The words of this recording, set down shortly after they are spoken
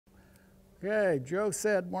Okay, Joe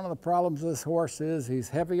said one of the problems of this horse is he's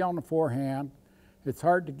heavy on the forehand. It's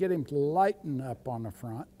hard to get him to lighten up on the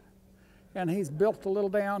front. And he's built a little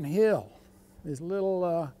downhill. His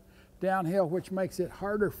little downhill, which makes it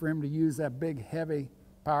harder for him to use that big, heavy,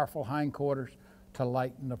 powerful hindquarters to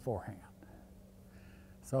lighten the forehand.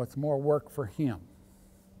 So it's more work for him.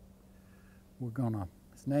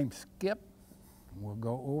 His name's Skip. We'll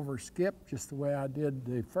go over Skip just the way I did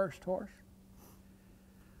the first horse.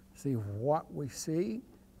 See what we see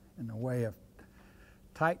in the way of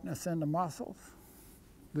tightness in the muscles.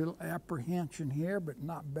 Little apprehension here, but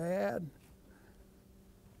not bad.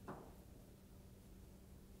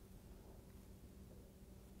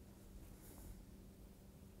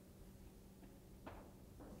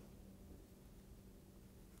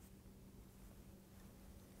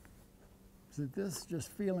 So this is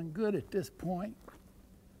just feeling good at this point.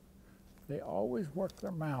 They always work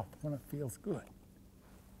their mouth when it feels good.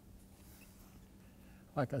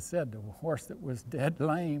 Like I said, the horse that was dead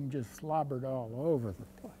lame just slobbered all over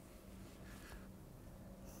the place.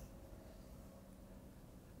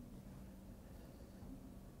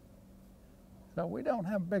 So we don't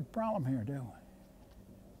have a big problem here, do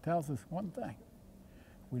we? Tells us one thing.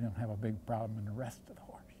 We don't have a big problem in the rest of the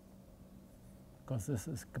horse. Because this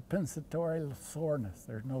is compensatory soreness.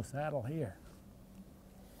 There's no saddle here.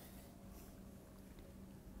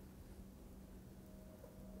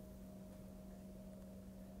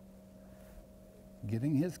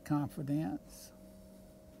 Getting his confidence.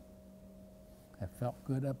 That felt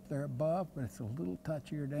good up there above, but it's a little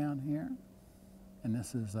touchier down here. And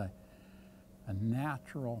this is a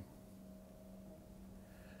natural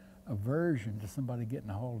aversion to somebody getting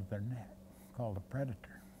a hold of their neck, called a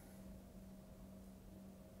predator.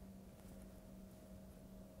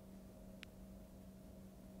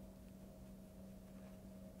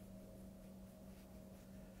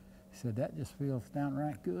 He said, that just feels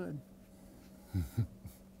downright good.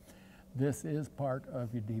 This is part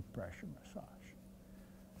of your deep pressure massage.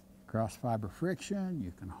 Cross fiber friction,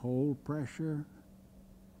 you can hold pressure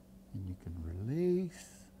and you can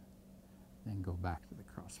release, then go back to the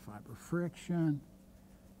cross fiber friction,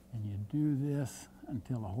 and you do this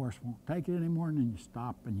until the horse won't take it anymore, and then you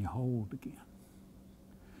stop and you hold again.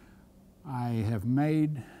 I have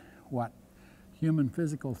made what human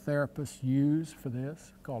physical therapists use for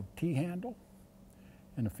this, called T-handle,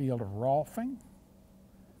 in the field of Rolfing.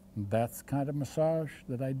 That's the kind of massage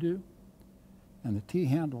that I do. And the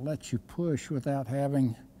T-handle lets you push without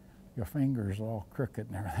having your fingers all crooked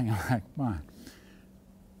and everything like mine.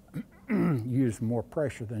 Use more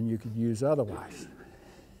pressure than you could use otherwise.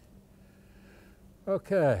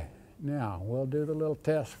 Okay, now we'll do the little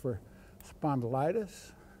test for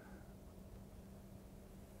spondylitis.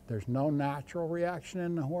 There's no natural reaction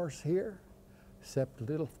in the horse here, except a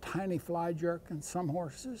little tiny fly jerk in some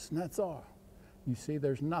horses, and that's all. You see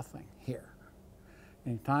there's nothing here.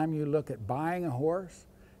 Anytime you look at buying a horse,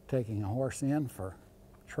 taking a horse in for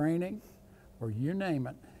training, or you name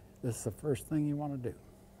it, this is the first thing you want to do.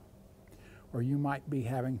 Or you might be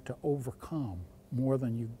having to overcome more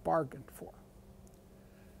than you bargained for.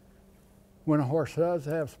 When a horse does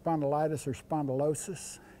have spondylitis or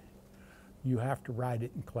spondylosis, you have to ride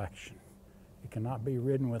it in collection. It cannot be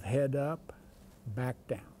ridden with head up, back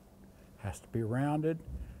down. It has to be rounded.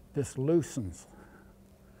 This loosens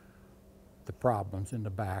the problems in the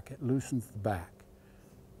back. It loosens the back.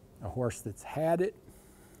 A horse that's had it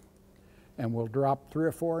and will drop 3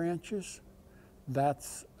 or 4 inches,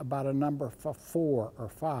 that's about a number for 4 or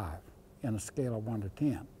 5 in a scale of 1 to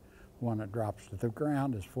 10. One that drops to the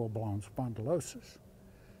ground is full-blown spondylosis.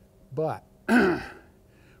 But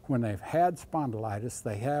when they've had spondylitis,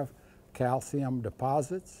 they have calcium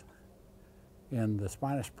deposits in the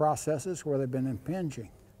spinous processes where they've been impinging.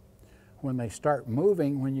 When they start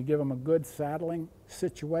moving, when you give them a good saddling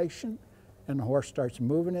situation and the horse starts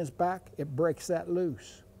moving his back, it breaks that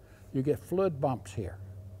loose. You get fluid bumps here,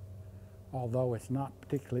 although it's not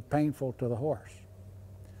particularly painful to the horse.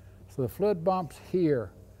 So the fluid bumps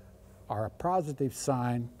here are a positive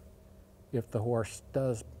sign if the horse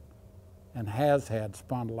does and has had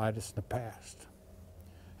spondylitis in the past.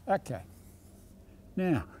 Okay,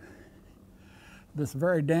 now, this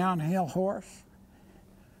very downhill horse,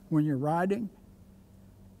 when you're riding,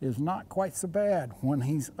 is not quite so bad when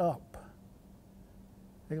he's up.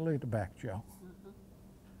 Take a look at the back, Joe.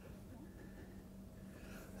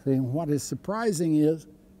 See, what is surprising is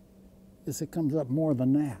it comes up more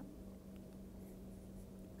than that.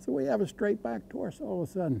 So we have a straight back horse all of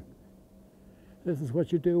a sudden. This is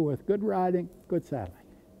what you do with good riding, good saddling.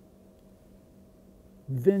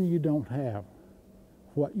 Then you don't have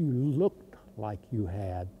what you looked like you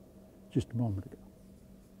had just a moment ago.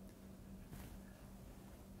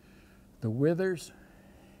 The withers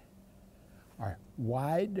are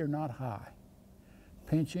wide, they're not high.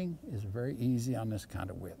 Pinching is very easy on this kind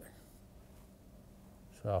of wither.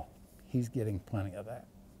 So he's getting plenty of that.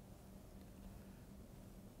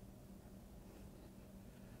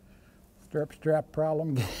 Stirrup strap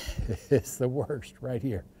problem is the worst right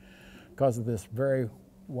here. Because of this very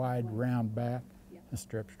wide round back, the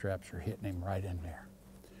stirrup straps are hitting him right in there.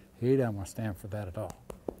 He doesn't want to stand for that at all.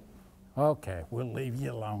 Okay, we'll leave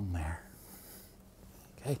you alone there.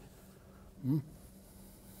 Okay?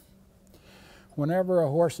 Whenever a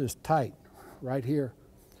horse is tight, right here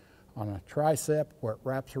on a tricep where it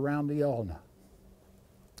wraps around the ulna,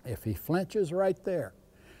 if he flinches right there,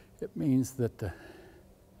 it means that the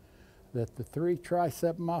three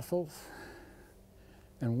tricep muscles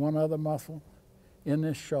and one other muscle in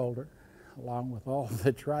this shoulder, along with all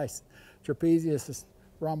the trapezius,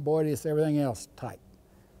 rhomboideus, everything else tight.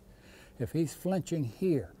 If he's flinching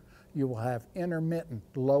here, you will have intermittent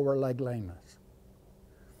lower leg lameness.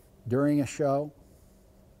 During a show,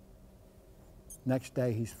 next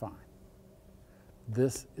day he's fine.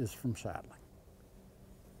 This is from saddling.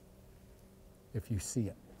 If you see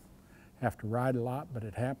it. Have to ride a lot, but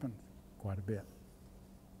it happens quite a bit.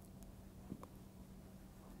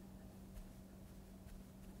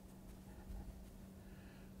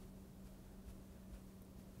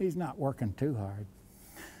 He's not working too hard.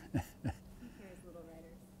 He carries little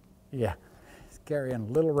riders. Yeah, he's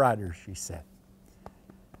carrying little riders, she said.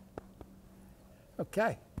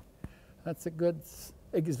 Okay, that's a good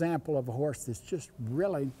example of a horse that's just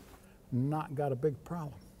really not got a big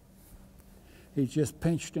problem. He's just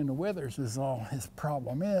pinched in the withers is all his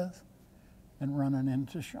problem is, and running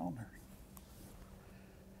into shoulders.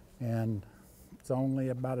 And it's only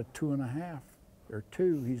about a 2.5 or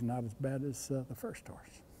 2. He's not as bad as the first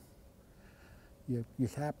horse. You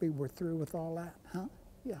happy we're through with all that, huh?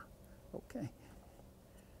 Yeah, okay.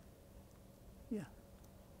 Yeah.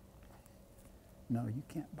 No, you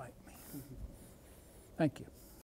can't bite me. Thank you.